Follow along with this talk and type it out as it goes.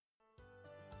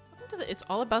to the It's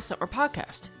All About Scentwork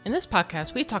podcast. In this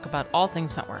podcast, we talk about all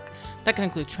things scentwork. That can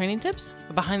include training tips,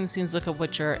 a behind-the-scenes look at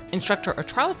what your instructor or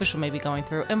trial official may be going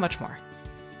through, and much more.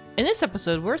 In this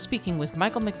episode, we're speaking with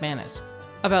Michael McManus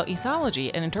about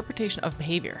ethology and interpretation of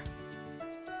behavior.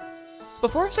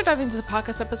 Before I start diving into the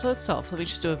podcast episode itself, let me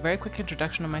just do a very quick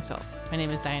introduction of myself. My name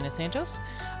is Diana Santos.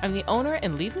 I'm the owner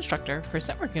and lead instructor for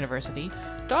Scentwork University,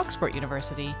 Dog Sport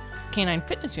University, Canine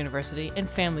Fitness University, and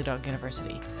Family Dog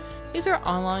University. These are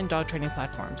online dog training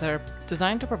platforms that are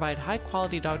designed to provide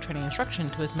high-quality dog training instruction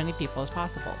to as many people as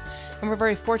possible, and we're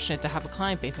very fortunate to have a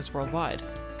client base that's worldwide.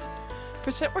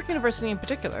 For Scentwork University in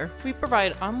particular, we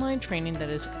provide online training that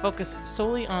is focused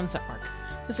solely on scent work.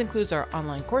 This includes our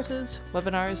online courses,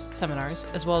 webinars, seminars,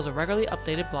 as well as a regularly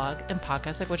updated blog and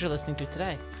podcast like what you're listening to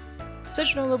today. So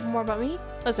to know a little bit more about me,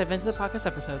 let's dive into the podcast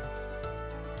episode.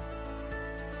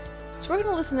 So we're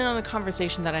going to listen in on a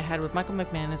conversation that I had with Michael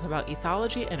McManus about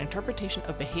ethology and interpretation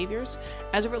of behaviors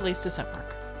as it relates to scent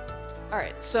work. All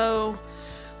right, so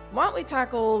why don't we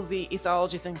tackle the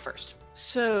ethology thing first?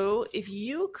 So if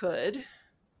you could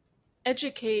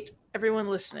educate everyone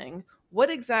listening,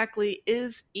 what exactly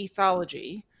is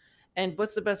ethology, and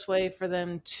what's the best way for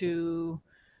them to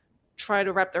try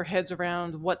to wrap their heads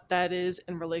around what that is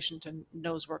in relation to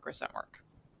nose work or scent work?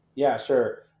 Yeah,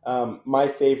 sure. My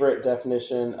favorite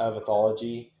definition of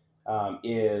ethology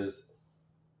is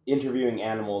interviewing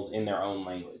animals in their own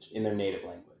language, in their native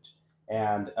language.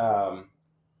 And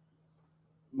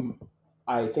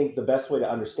I think the best way to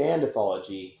understand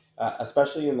ethology,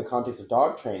 especially in the context of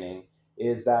dog training,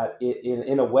 is that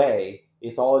in a way,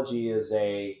 ethology is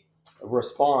a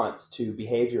response to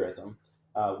behaviorism,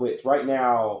 which right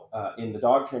now in the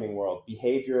dog training world,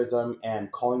 behaviorism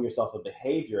and calling yourself a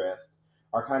behaviorist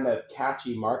are kind of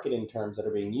catchy marketing terms that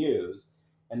are being used,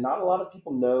 and not a lot of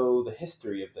people know the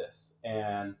history of this.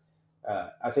 And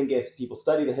I think if people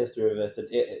study the history of this,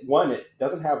 it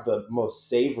doesn't have the most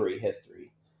savory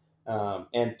history,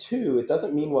 and two, it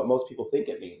doesn't mean what most people think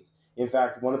it means. In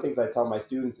fact, one of the things I tell my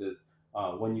students is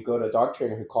when you go to a dog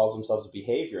trainer who calls themselves a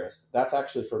behaviorist, that's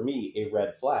actually for me a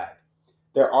red flag.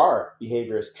 There are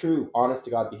behaviorists, true,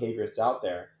 honest-to-God behaviorists out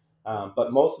there,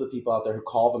 but most of the people out there who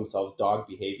call themselves dog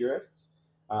behaviorists,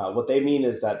 what they mean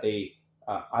is that they,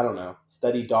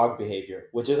 study dog behavior,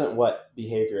 which isn't what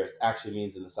behaviorist actually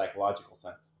means in the psychological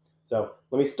sense. So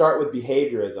let me start with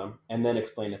behaviorism and then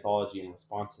explain ethology in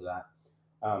response to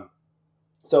that.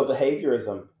 So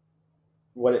behaviorism,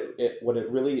 what it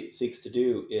really seeks to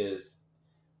do is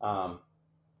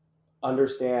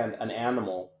understand an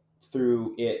animal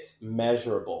through its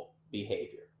measurable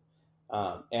behavior,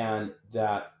 and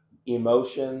that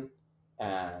emotion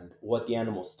and what the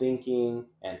animal's thinking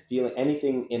and feeling,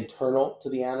 anything internal to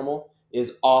the animal,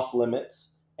 is off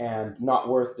limits and not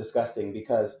worth discussing,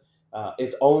 because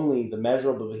it's only the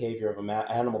measurable behavior of an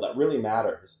animal that really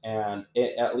matters. And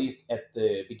at least at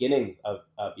the beginnings of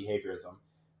behaviorism,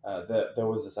 there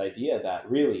was this idea that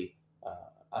really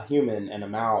a human and a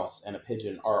mouse and a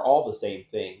pigeon are all the same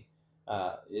thing.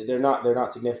 They're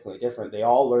not significantly different. They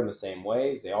all learn the same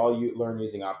ways. They all learn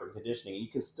using operant conditioning. You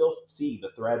can still see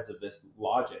the threads of this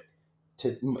logic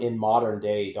in modern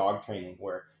day dog training,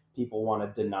 where people want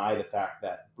to deny the fact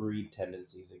that breed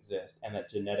tendencies exist and that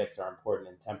genetics are important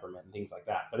in temperament and things like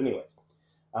that. But anyways,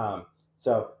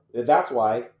 so that's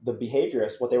why the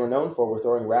behaviorists, what they were known for, were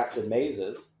throwing rats in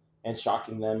mazes and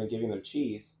shocking them and giving them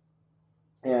cheese,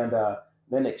 and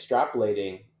then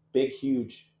extrapolating big,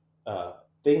 huge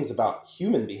things about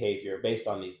human behavior based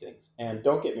on these things. And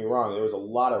don't get me wrong, there was a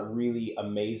lot of really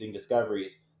amazing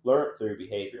discoveries learned through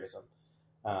behaviorism.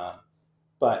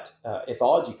 But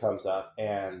ethology comes up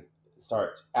and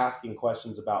starts asking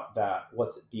questions about that.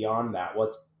 What's beyond that?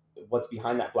 What's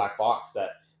behind that black box that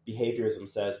behaviorism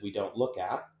says we don't look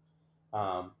at?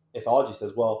 Ethology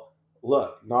says, well,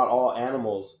 look, not all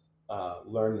animals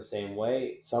learn the same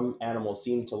way. Some animals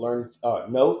seem to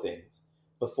know things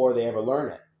before they ever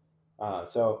learn it.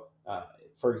 So,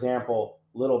 for example,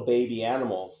 little baby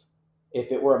animals,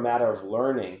 if it were a matter of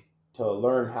learning to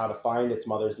learn how to find its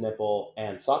mother's nipple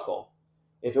and suckle,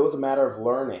 if it was a matter of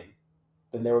learning,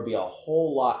 then there would be a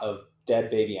whole lot of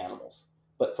dead baby animals.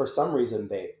 But for some reason,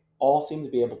 they all seem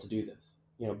to be able to do this,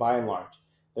 by and large.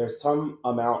 There's some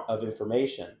amount of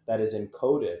information that is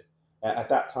encoded at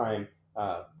that time.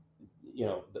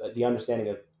 The understanding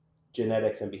of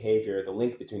genetics and behavior, the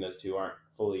link between those two aren't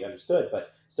fully understood,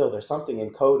 but still there's something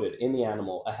encoded in the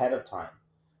animal ahead of time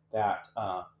that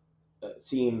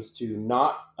seems to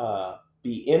not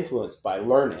be influenced by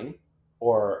learning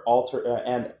or alter,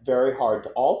 and very hard to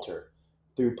alter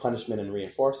through punishment and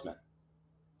reinforcement.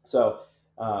 So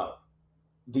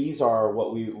these are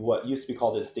what used to be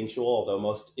called instinctual, although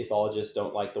most ethologists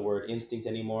don't like the word instinct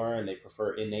anymore and they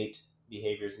prefer innate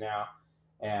behaviors now.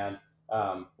 And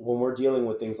when we're dealing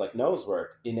with things like nose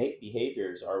work, innate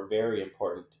behaviors are very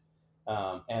important.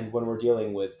 And when we're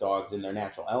dealing with dogs in their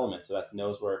natural element, so that's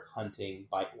nose work, hunting,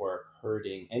 bite work,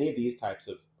 herding, any of these types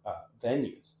of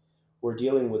venues, we're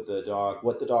dealing with the dog,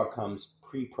 what the dog comes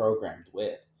pre-programmed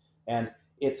with. And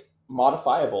it's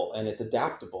modifiable and it's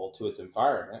adaptable to its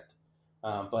environment,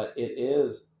 but it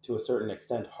is to a certain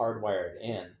extent hardwired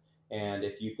in. And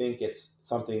if you think it's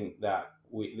something that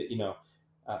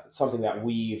something that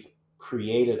we've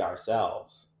created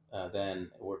ourselves, then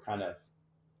we're kind of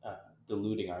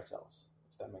deluding ourselves,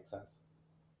 if that makes sense.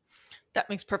 That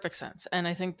makes perfect sense. And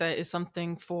I think that is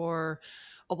something for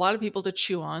a lot of people to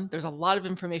chew on. There's a lot of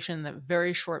information in that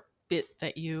very short bit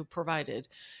that you provided,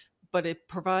 but it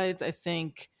provides, I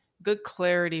think, good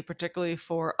clarity, particularly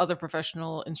for other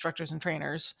professional instructors and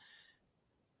trainers,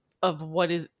 of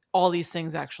what is all these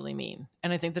things actually mean.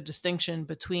 And I think the distinction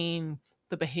between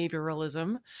the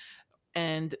behavioralism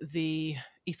and the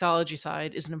ethology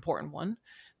side is an important one,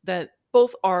 that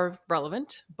both are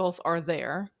relevant, both are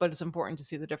there, but it's important to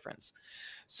see the difference.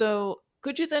 So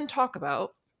could you then talk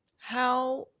about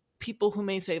how people who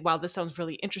may say, wow, this sounds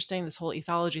really interesting, this whole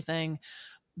ethology thing,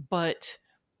 but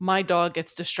my dog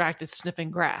gets distracted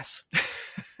sniffing grass.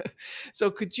 So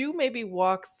could you maybe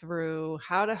walk through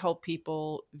how to help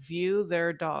people view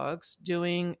their dogs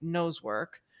doing nose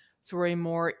work through a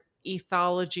more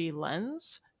ethology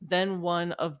lens than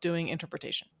one of doing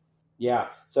interpretation? Yeah.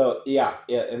 So yeah,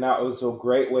 and that was a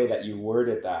great way that you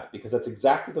worded that, because that's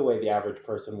exactly the way the average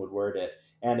person would word it,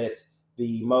 and it's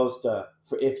the most.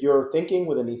 If you're thinking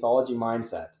with an ethology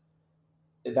mindset,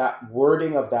 that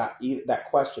wording of that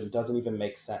question doesn't even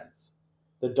make sense.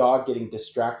 The dog getting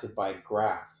distracted by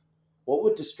grass. What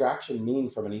would distraction mean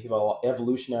from an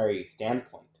evolutionary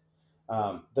standpoint?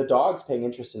 The dog's paying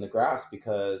interest in the grass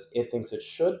because it thinks it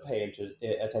should pay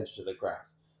attention to the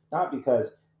grass, not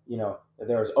because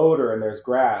there's odor and there's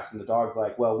grass, and the dog's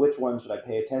like, well, which one should I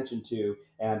pay attention to,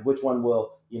 and which one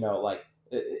will like.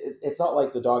 It's not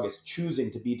like the dog is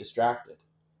choosing to be distracted.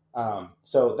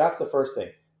 So that's the first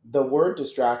thing. The word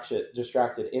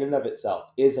distracted in and of itself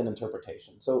is an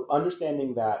interpretation. So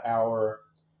understanding that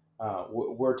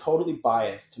we're totally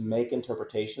biased to make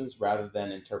interpretations rather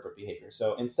than interpret behavior.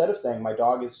 So instead of saying my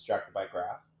dog is distracted by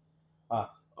grass,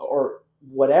 or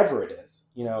whatever it is,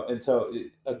 and so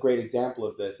a great example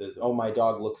of this is, oh, my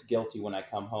dog looks guilty when I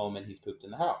come home and he's pooped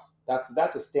in the house.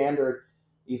 That's a standard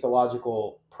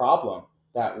ethological problem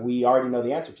that we already know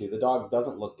the answer to. The dog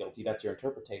doesn't look guilty. That's your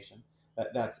interpretation.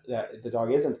 That the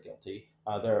dog isn't guilty.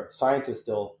 Science is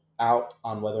still out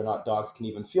on whether or not dogs can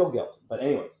even feel guilt. But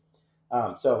anyways,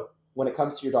 so when it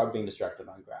comes to your dog being distracted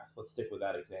on grass, let's stick with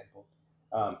that example.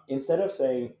 Instead of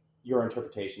saying your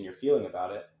interpretation, your feeling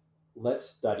about it, let's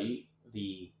study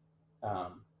the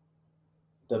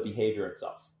behavior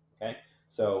itself. Okay,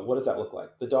 so what does that look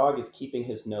like? The dog is keeping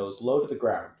his nose low to the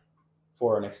ground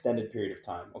for an extended period of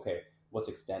time. Okay, what's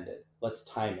extended? Let's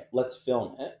time it. Let's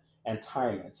film it and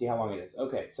time it and see how long it is.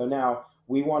 Okay, so now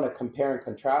we want to compare and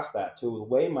contrast that to the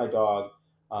way my dog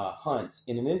hunts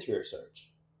in an interior search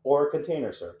or a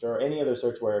container search or any other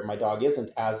search where my dog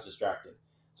isn't as distracted.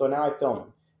 So now I film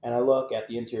him and I look at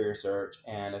the interior search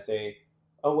and I say,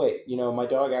 oh wait, my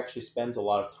dog actually spends a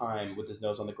lot of time with his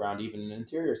nose on the ground even in an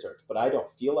interior search, but I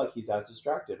don't feel like he's as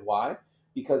distracted. Why?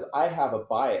 Because I have a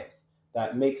bias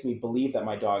that makes me believe that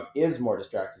my dog is more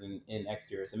distracted in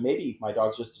exteriors. And maybe my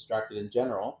dog's just distracted in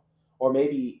general, or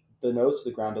maybe the nose to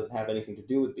the ground doesn't have anything to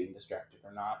do with being distracted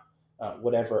or not.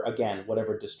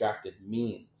 Whatever distracted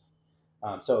means.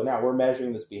 So now we're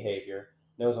measuring this behavior,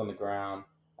 nose on the ground,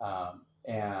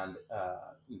 and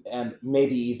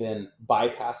maybe even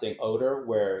bypassing odor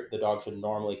where the dog should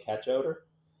normally catch odor,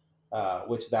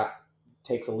 which that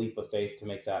takes a leap of faith to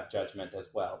make that judgment as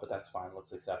well, but that's fine.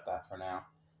 Let's accept that for now.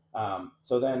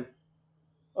 So then,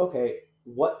 okay,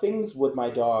 what things would my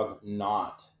dog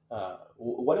not,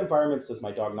 what environments does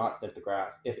my dog not sniff the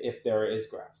grass if there is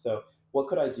grass? So what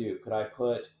could I do? Could I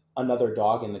put another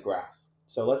dog in the grass?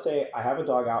 So let's say I have a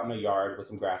dog out in a yard with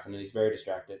some grass in it and he's very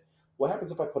distracted. What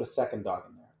happens if I put a second dog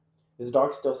in there? Is the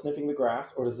dog still sniffing the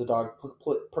grass, or does the dog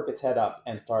perk its head up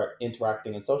and start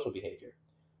interacting in social behavior?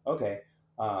 Okay,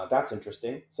 that's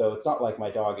interesting. So it's not like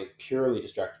my dog is purely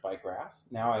distracted by grass.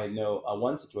 Now I know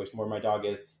one situation where my dog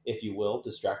is, if you will,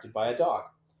 distracted by a dog.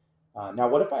 Now,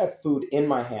 what if I have food in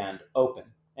my hand open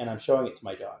and I'm showing it to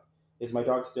my dog? Is my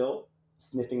dog still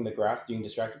sniffing the grass, being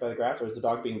distracted by the grass, or is the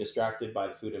dog being distracted by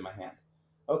the food in my hand?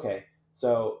 Okay,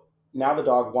 so now the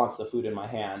dog wants the food in my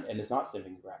hand and is not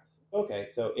sniffing the grass. Okay,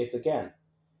 so it's again,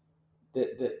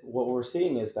 what we're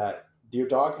seeing is that your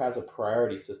dog has a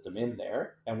priority system in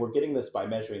there, and we're getting this by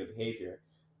measuring the behavior.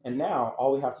 And now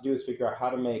all we have to do is figure out how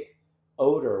to make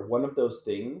odor one of those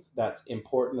things that's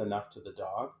important enough to the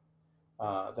dog,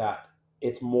 that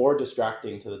it's more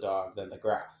distracting to the dog than the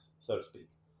grass, so to speak.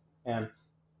 And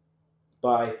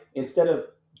by instead of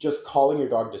just calling your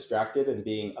dog distracted and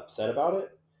being upset about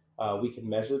it, we can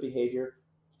measure the behavior,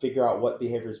 figure out what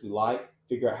behaviors we like,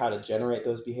 figure out how to generate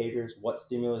those behaviors, what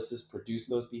stimuluses produce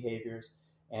those behaviors,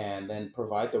 and then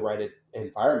provide the right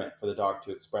environment for the dog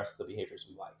to express the behaviors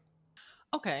we like.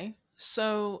 Okay.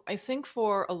 So I think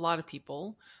for a lot of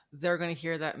people, they're going to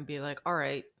hear that and be like, all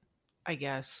right, I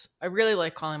guess. I really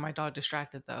like calling my dog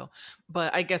distracted though,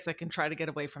 but I guess I can try to get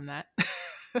away from that.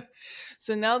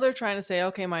 So now they're trying to say,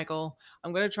 okay, Michael,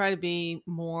 I'm going to try to be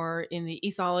more in the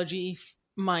ethology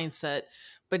mindset,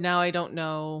 but now I don't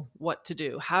know what to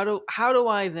do. How do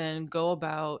I then go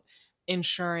about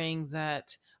ensuring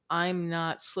that I'm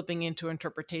not slipping into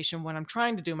interpretation when I'm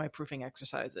trying to do my proofing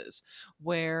exercises,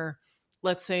 where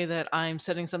let's say that I'm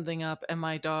setting something up and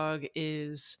my dog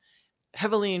is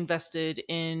heavily invested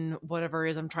in whatever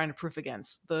it is I'm trying to proof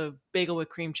against, the bagel with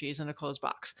cream cheese in a closed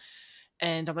box.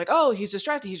 And I'm like, oh, he's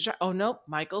distracted. Oh, nope.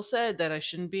 Michael said that I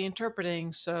shouldn't be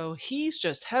interpreting. So he's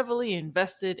just heavily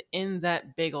invested in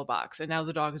that bagel box. And now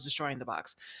the dog is destroying the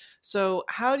box. So,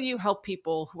 how do you help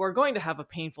people who are going to have a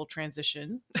painful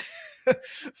transition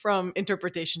from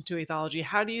interpretation to ethology?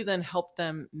 How do you then help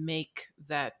them make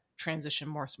that transition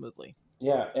more smoothly?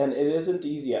 Yeah, and it isn't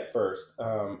easy at first.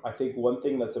 I think one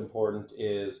thing that's important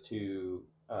is to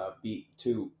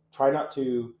try not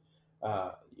to.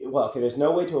 Well, okay, there's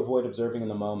no way to avoid observing in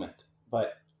the moment,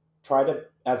 but try to,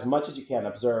 as much as you can,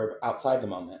 observe outside the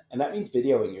moment, and that means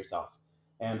videoing yourself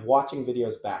and watching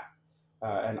videos back.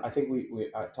 And I think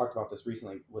I talked about this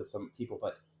recently with some people,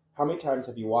 but how many times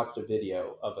have you watched a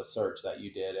video of a search that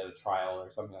you did at a trial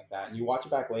or something like that, and you watch it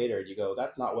back later and you go,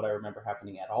 "That's not what I remember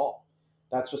happening at all."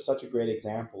 That's just such a great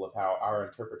example of how our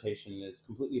interpretation is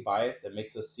completely biased and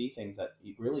makes us see things that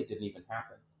really didn't even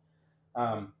happen.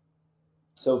 Um,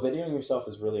 so videoing yourself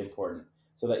is really important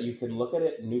so that you can look at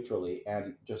it neutrally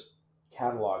and just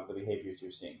catalog the behaviors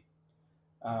you're seeing.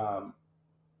 Um,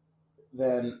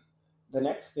 then the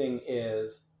next thing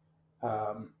is,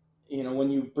 um, when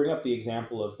you bring up the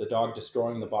example of the dog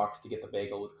destroying the box to get the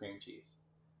bagel with cream cheese,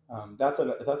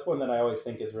 that's one that I always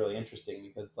think is really interesting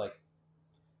because like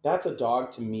that's a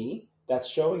dog to me that's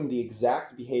showing the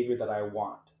exact behavior that I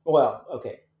want. Well,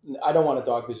 okay, I don't want a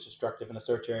dog who's destructive in a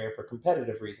search area for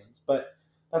competitive reasons, but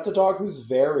that's a dog who's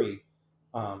very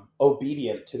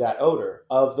obedient to that odor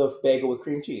of the bagel with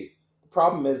cream cheese. The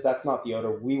problem is that's not the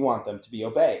odor we want them to be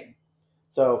obeying.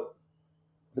 So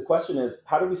the question is,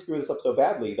 how do we screw this up so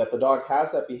badly that the dog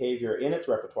has that behavior in its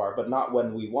repertoire, but not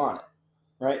when we want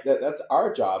it? Right? That's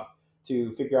our job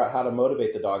to figure out how to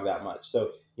motivate the dog that much.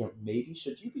 So, maybe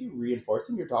should you be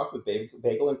reinforcing your dog with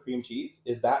bagel and cream cheese?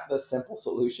 Is that the simple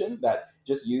solution? That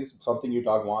just use something your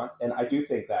dog wants? And I do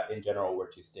think that in general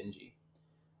we're too stingy.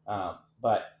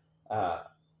 But uh,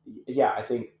 yeah, I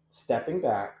think stepping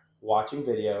back, watching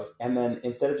videos, and then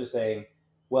instead of just saying,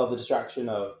 well, the distraction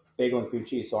of bagel and cream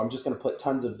cheese, so I'm just going to put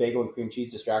tons of bagel and cream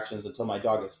cheese distractions until my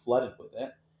dog is flooded with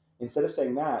it. Instead of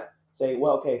saying that, say,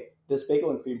 well, okay, this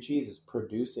bagel and cream cheese is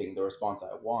producing the response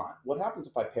I want. What happens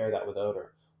if I pair that with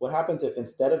odor? What happens if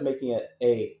instead of making it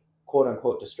a quote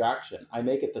unquote distraction, I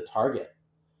make it the target?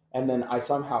 And then I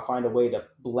somehow find a way to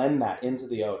blend that into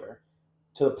the odor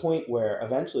to the point where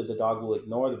eventually the dog will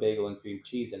ignore the bagel and cream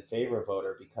cheese in favor of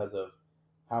odor because of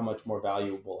how much more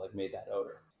valuable I've made that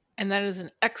odor. And that is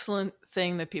an excellent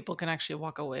thing that people can actually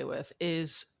walk away with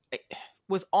is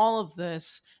with all of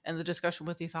this and the discussion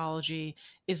with ethology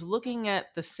is looking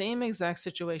at the same exact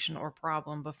situation or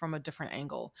problem, but from a different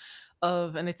angle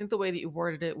of, and I think the way that you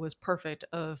worded it was perfect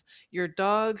of your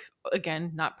dog,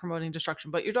 again, not promoting destruction,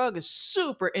 but your dog is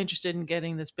super interested in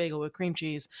getting this bagel with cream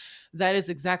cheese. That is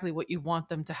exactly what you want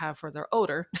them to have for their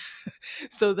odor.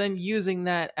 So then using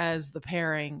that as the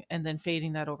pairing and then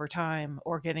fading that over time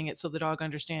or getting it so the dog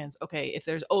understands, okay, if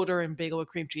there's odor in bagel with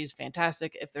cream cheese,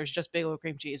 fantastic. If there's just bagel with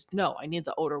cream cheese, no, I need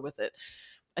the odor with it.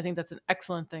 I think that's an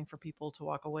excellent thing for people to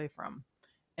walk away from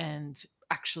and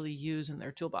actually use in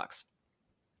their toolbox.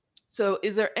 So,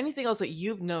 is there anything else that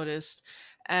you've noticed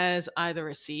as either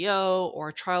a CEO or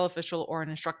a trial official or an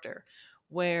instructor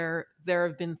where there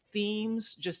have been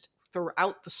themes just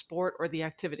throughout the sport or the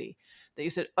activity that you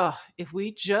said, oh, if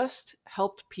we just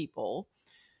helped people,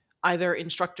 either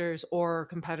instructors or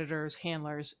competitors,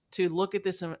 handlers, to look at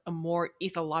this in a more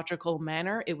ethological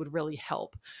manner, it would really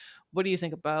help? What do you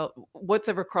think about what's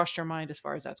ever crossed your mind as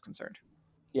far as that's concerned?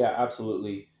 Yeah,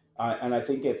 absolutely. And I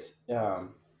think it's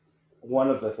one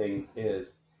of the things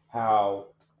is how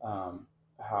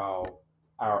how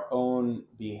our own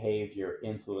behavior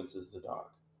influences the dog.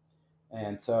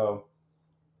 And so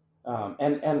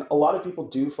and a lot of people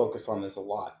do focus on this a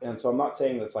lot. And so I'm not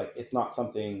saying that's like it's not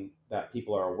something that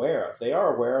people are aware of. They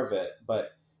are aware of it,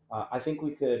 but I think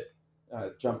we could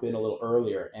jump in a little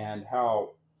earlier and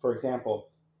how, for example,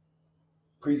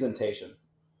 presentation.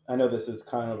 I know this is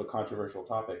kind of a controversial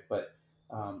topic, but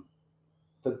um,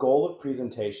 the goal of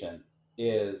presentation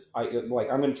is I'm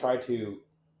going to try to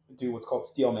do what's called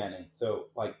steel manning. So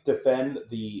like defend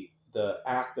the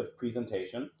act of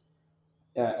presentation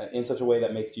in such a way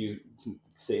that makes you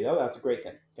say, oh, that's a great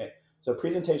thing. Okay. So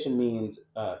presentation means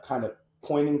kind of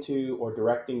pointing to or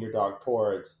directing your dog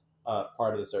towards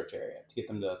part of the search area to get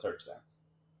them to search there.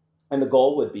 And the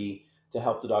goal would be to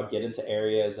help the dog get into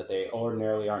areas that they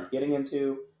ordinarily aren't getting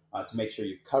into, to make sure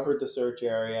you've covered the search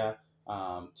area,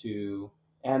 to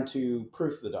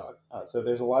proof the dog. So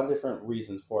there's a lot of different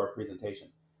reasons for a presentation.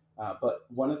 But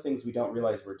one of the things we don't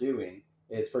realize we're doing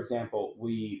is, for example,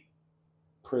 we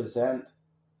present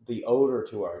the odor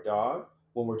to our dog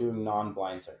when we're doing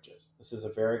non-blind searches. This is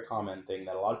a very common thing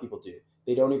that a lot of people do.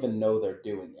 They don't even know they're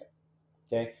doing it,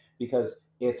 okay? Because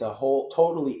it's a whole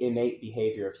totally innate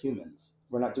behavior of humans.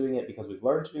 We're not doing it because we've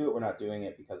learned to do it. We're not doing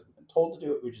it because we've been told to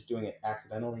do it. We're just doing it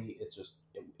accidentally. It's just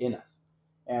in us.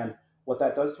 And what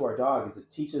that does to our dog is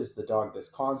it teaches the dog this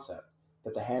concept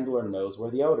that the handler knows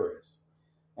where the odor is.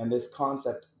 And this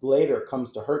concept later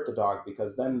comes to hurt the dog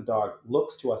because then the dog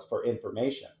looks to us for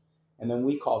information. And then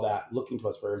we call that looking to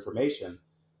us for information.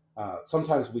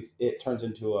 Sometimes it turns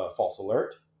into a false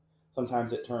alert.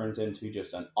 Sometimes it turns into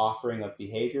just an offering of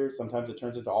behavior. Sometimes it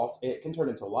can turn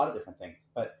into a lot of different things.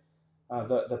 But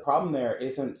the problem there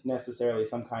isn't necessarily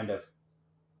some kind of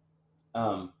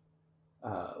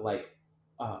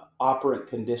operant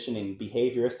conditioning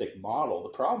behavioristic model. The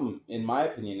problem, in my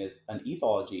opinion, is an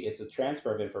ethology. It's a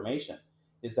transfer of information.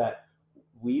 Is that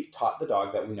we've taught the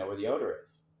dog that we know where the odor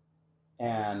is.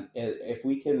 And if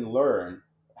we can learn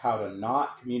how to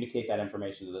not communicate that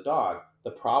information to the dog,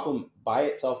 the problem by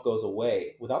itself goes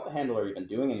away without the handler even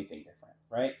doing anything different,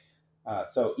 right?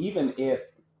 So even if,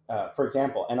 for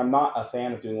example, and I'm not a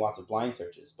fan of doing lots of blind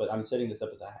searches, but I'm setting this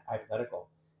up as a hypothetical,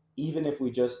 even if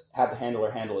we just had the handler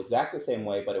handle exactly the same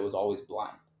way, but it was always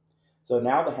blind. So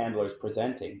now the handler is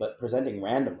presenting, but presenting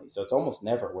randomly. So it's almost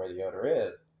never where the odor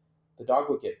is. The dog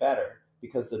would get better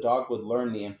because the dog would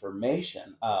learn the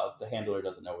information of the handler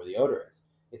doesn't know where the odor is.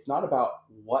 It's not about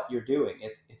what you're doing.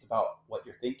 It's about what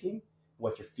you're thinking,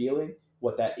 what you're feeling,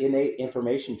 what that innate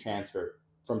information transfer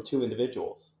from two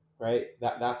individuals, right?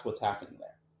 That's what's happening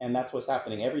there. And that's what's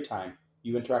happening every time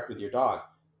you interact with your dog.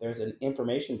 There's an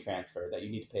information transfer that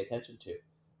you need to pay attention to.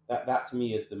 That to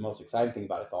me is the most exciting thing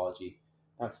about ethology.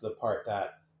 That's the part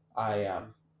that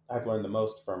I've learned the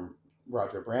most from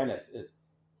Roger Brandes is,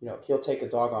 he'll take a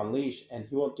dog on leash and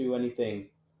he won't do anything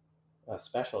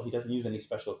special. He doesn't use any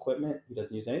special equipment. He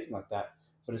doesn't use anything like that.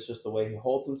 But it's just the way he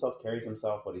holds himself, carries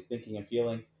himself, what he's thinking and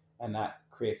feeling, and that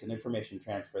creates an information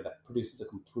transfer that produces a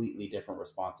completely different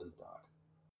response in the dog.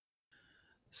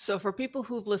 So for people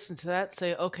who've listened to that,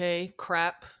 say, okay,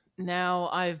 crap, now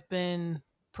I've been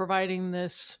providing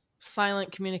this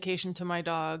silent communication to my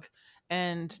dog,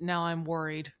 and now I'm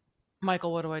worried.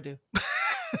 Michael, what do I do?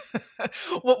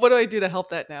 What do I do to help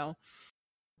that now?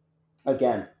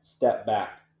 Again, step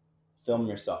back, film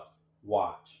yourself,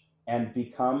 watch, and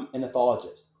become an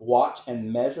ethologist. Watch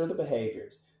and measure the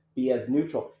behaviors. Be as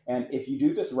neutral. And if you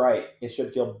do this right, it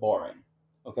should feel boring.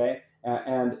 Okay?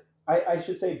 And I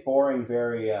should say boring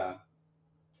very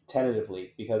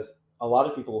tentatively because a lot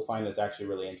of people will find this actually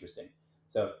really interesting.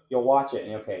 So you'll watch it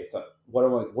and okay, so what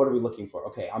are we looking for?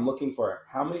 Okay, I'm looking for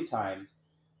how many times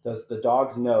does the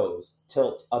dog's nose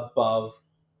tilt above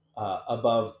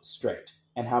straight,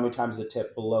 and how many times does it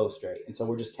tip below straight? And so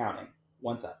we're just counting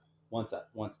once up, once up,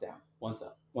 once down, once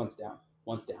up, once down,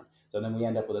 once down. So then we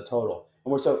end up with a total,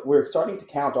 and we're starting to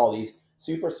count all these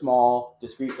super small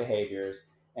discrete behaviors,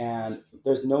 and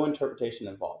there's no interpretation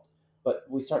involved. But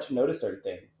we start to notice certain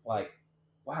things like,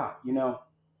 wow,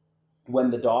 when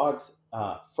the dog's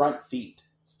front feet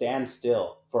stand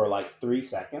still for like 3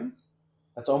 seconds,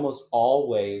 that's almost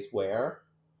always where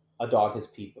a dog has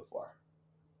peed before,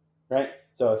 right?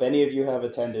 So if any of you have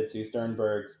attended Sue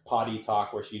Sternberg's potty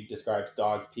talk where she describes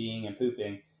dogs peeing and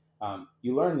pooping,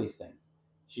 you learn these things.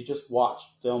 She just watched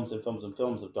films and films and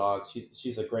films of dogs.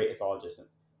 She's a great ethologist.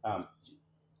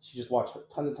 She just watched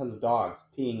tons and tons of dogs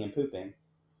peeing and pooping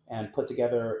and put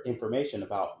together information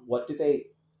about what do they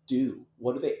do?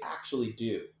 What do they actually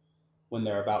do when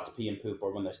they're about to pee and poop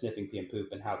or when they're sniffing pee and poop,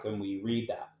 and how can we read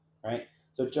that, right?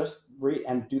 So just read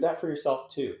and do that for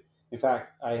yourself too. In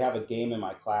fact, I have a game in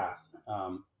my class.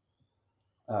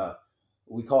 Uh,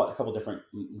 we call it a couple different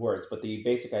words, but the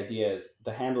basic idea is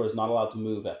the handler is not allowed to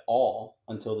move at all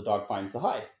until the dog finds the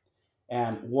hide.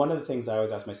 And one of the things I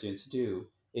always ask my students to do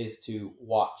is to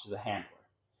watch the handler.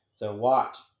 So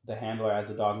watch the handler as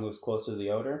the dog moves closer to the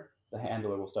odor, the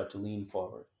handler will start to lean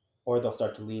forward, or they'll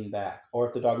start to lean back. Or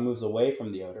if the dog moves away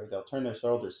from the odor, they'll turn their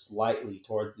shoulders slightly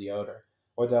towards the odor,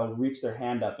 or they'll reach their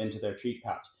hand up into their treat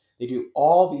pouch. They do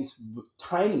all these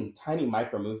tiny, tiny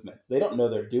micro movements. They don't know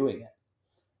they're doing it.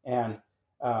 And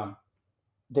um,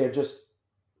 they're just,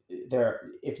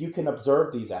 if you can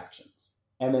observe these actions,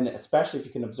 and then especially if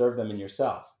you can observe them in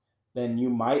yourself, then you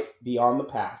might be on the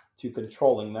path to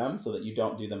controlling them so that you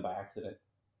don't do them by accident.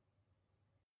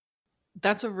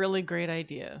 That's a really great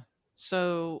idea.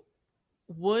 So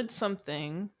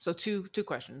two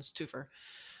questions, twofer.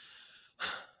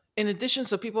 In addition,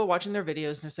 so people are watching their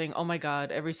videos and they're saying, oh my God,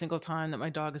 every single time that my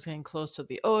dog is getting close to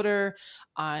the odor,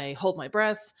 I hold my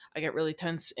breath, I get really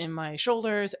tense in my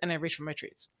shoulders, and I reach for my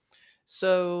treats.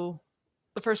 So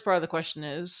the first part of the question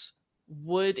is,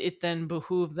 would it then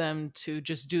behoove them to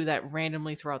just do that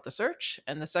randomly throughout the search?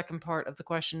 And the second part of the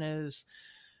question is,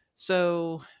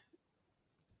 so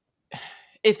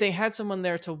if they had someone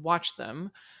there to watch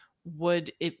them,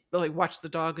 would it like watch the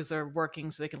dog as they're working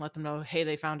so they can let them know, hey,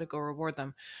 they found it, go reward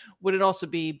them? Would it also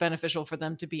be beneficial for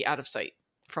them to be out of sight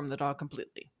from the dog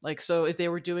completely? Like, so if they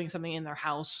were doing something in their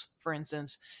house, for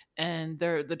instance, and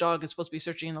the dog is supposed to be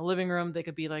searching in the living room, they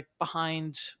could be like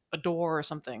behind a door or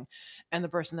something, and the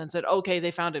person then said, okay, they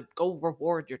found it, go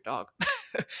reward your dog.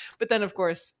 But then of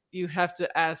course you have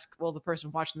to ask, well, the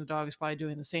person watching the dog is probably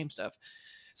doing the same stuff.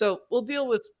 So we'll deal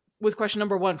with question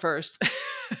number one first.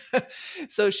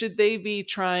 So should they be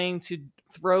trying to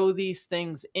throw these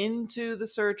things into the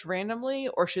search randomly,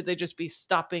 or should they just be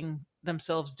stopping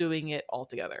themselves doing it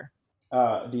altogether?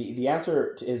 The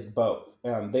answer is both.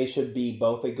 They should be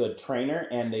both a good trainer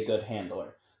and a good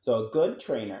handler. So a good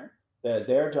trainer,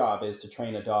 their job is to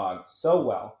train a dog so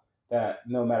well that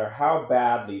no matter how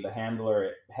badly the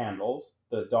handler handles,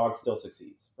 the dog still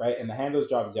succeeds, right? And the handler's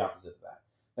job is the opposite of that.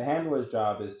 The handler's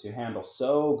job is to handle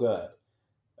so good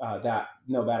that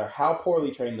no matter how poorly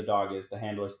trained the dog is,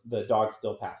 the dog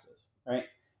still passes, right?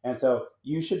 And so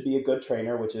you should be a good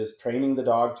trainer, which is training the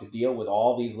dog to deal with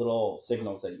all these little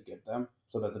signals that you give them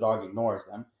so that the dog ignores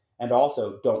them, and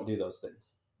also don't do those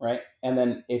things, right? And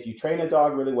then if you train a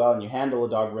dog really well and you handle a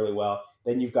dog really well,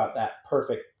 then you've got that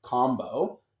perfect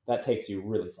combo that takes you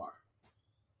really far.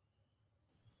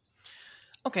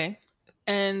 Okay.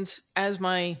 And as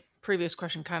my previous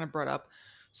question kind of brought up,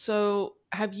 so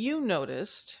have you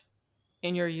noticed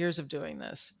in your years of doing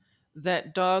this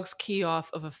that dogs key off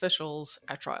of officials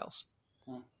at trials?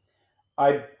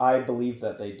 I believe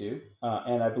that they do,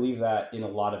 and I believe that in a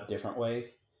lot of different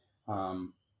ways.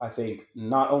 I think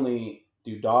not only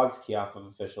do dogs key off of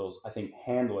officials, I think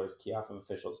handlers key off of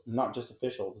officials, not just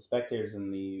officials, the spectators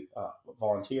and the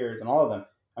volunteers and all of them.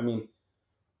 I mean,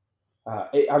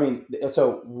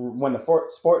 so when the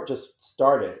sport just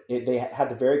started, they had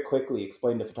to very quickly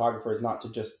explain to photographers not to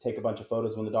just take a bunch of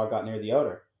photos when the dog got near the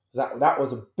odor. That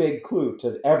was a big clue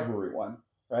to everyone,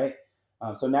 right?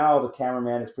 So now the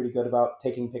cameraman is pretty good about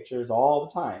taking pictures all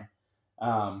the time.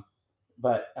 Um,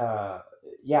 but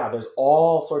yeah, there's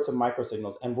all sorts of micro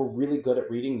signals, and we're really good at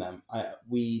reading them.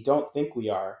 We don't think we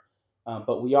are,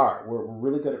 but we are. We're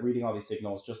really good at reading all these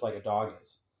signals, just like a dog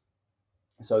is.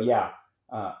 So yeah.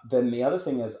 Then the other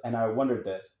thing is, and I wondered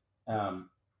this. I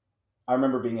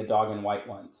remember being a dog in white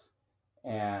once,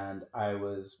 and I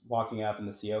was walking up, and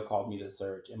the CO called me to the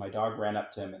search, and my dog ran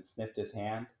up to him and sniffed his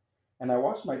hand, and I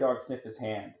watched my dog sniff his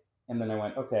hand, and then I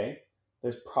went, okay,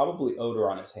 there's probably odor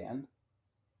on his hand,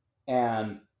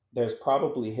 and there's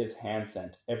probably his hand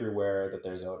scent everywhere that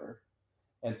there's odor.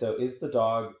 And so, is the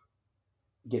dog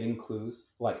getting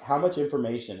clues? Like, how much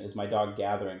information is my dog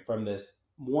gathering from this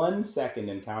 1 second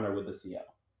encounter with the CO?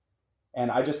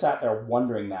 And I just sat there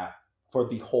wondering that for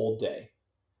the whole day.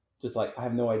 Just like, I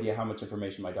have no idea how much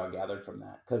information my dog gathered from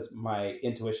that, because my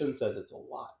intuition says it's a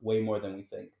lot, way more than we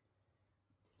think.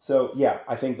 So yeah,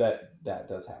 I think that that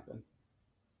does happen.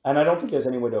 And I don't think there's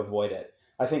any way to avoid it.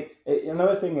 I think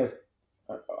another thing is,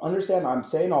 understand I'm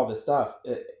saying all this stuff.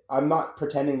 I'm not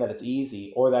pretending that it's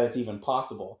easy or that it's even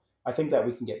possible. I think that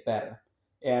we can get better.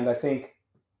 And I think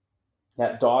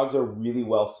that dogs are really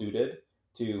well suited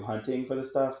to hunting for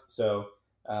this stuff. So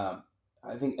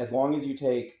I think as long as you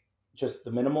take just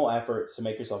the minimal efforts to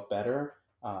make yourself better,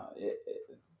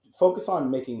 focus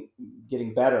on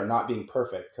getting better, not being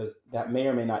perfect, because that may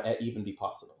or may not even be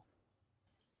possible.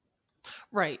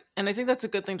 Right. And I think that's a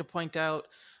good thing to point out.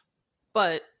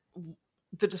 But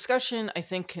the discussion, I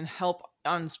think, can help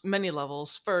on many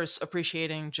levels. First,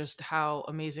 appreciating just how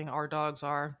amazing our dogs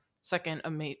are. Second,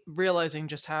 realizing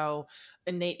just how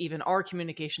innate even our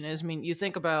communication is. I mean, you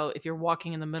think about if you're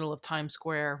walking in the middle of Times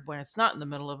Square when it's not in the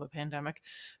middle of a pandemic,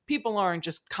 people aren't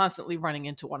just constantly running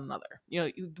into one another.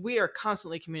 We are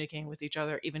constantly communicating with each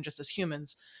other, even just as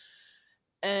humans.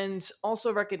 And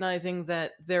also recognizing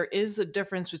that there is a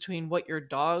difference between what your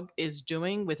dog is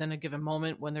doing within a given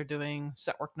moment when they're doing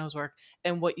set work, nose work,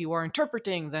 and what you are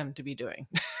interpreting them to be doing.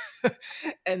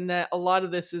 And that a lot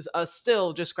of this is us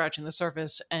still just scratching the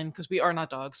surface. And because we are not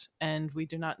dogs and we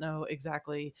do not know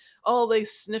exactly, oh, they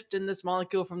sniffed in this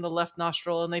molecule from the left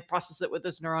nostril and they process it with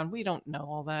this neuron. We don't know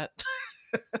all that.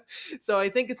 So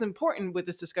I think it's important with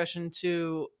this discussion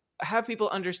to have people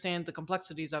understand the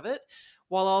complexities of it,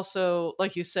 while also,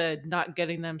 like you said, not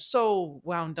getting them so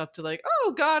wound up to like,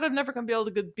 oh God, I'm never going to be able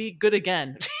to be good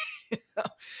again.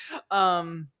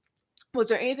 Was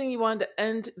there anything you wanted to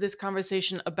end this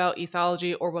conversation about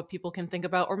ethology, or what people can think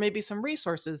about, or maybe some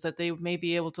resources that they may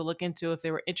be able to look into if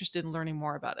they were interested in learning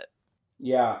more about it?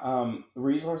 Yeah,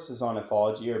 resources on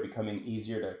ethology are becoming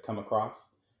easier to come across.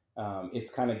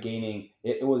 It's kind of gaining,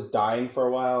 it was dying for a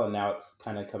while, and now it's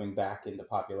kind of coming back into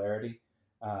popularity.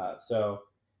 So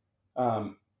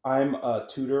I'm a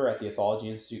tutor at the Ethology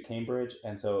Institute, Cambridge,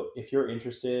 and so if you're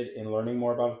interested in learning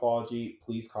more about ethology,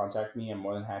 please contact me. I'm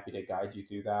more than happy to guide you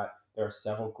through that. There are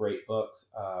several great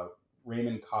books.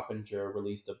 Raymond Coppinger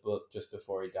released a book just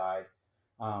before he died.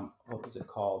 What was it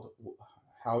called?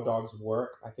 How Dogs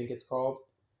Work, I think it's called.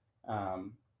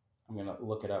 I'm going to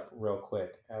look it up real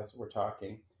quick as we're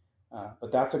talking.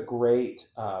 But that's a great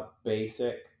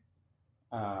basic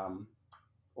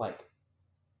like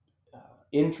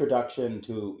introduction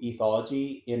to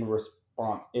ethology in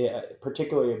response,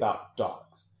 particularly about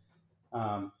dogs.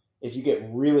 If you get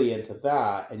really into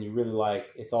that and you really like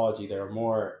ethology, there are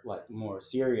more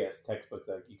serious textbooks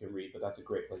that you can read, but that's a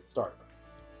great place to start.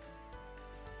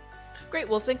 Great.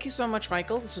 Well, thank you so much,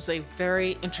 Michael. This was a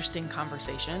very interesting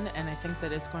conversation, and I think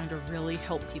that it's going to really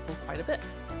help people quite a bit.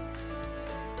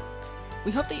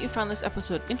 We hope that you found this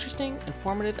episode interesting,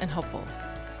 informative, and helpful.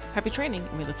 Happy training,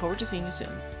 and we look forward to seeing you soon.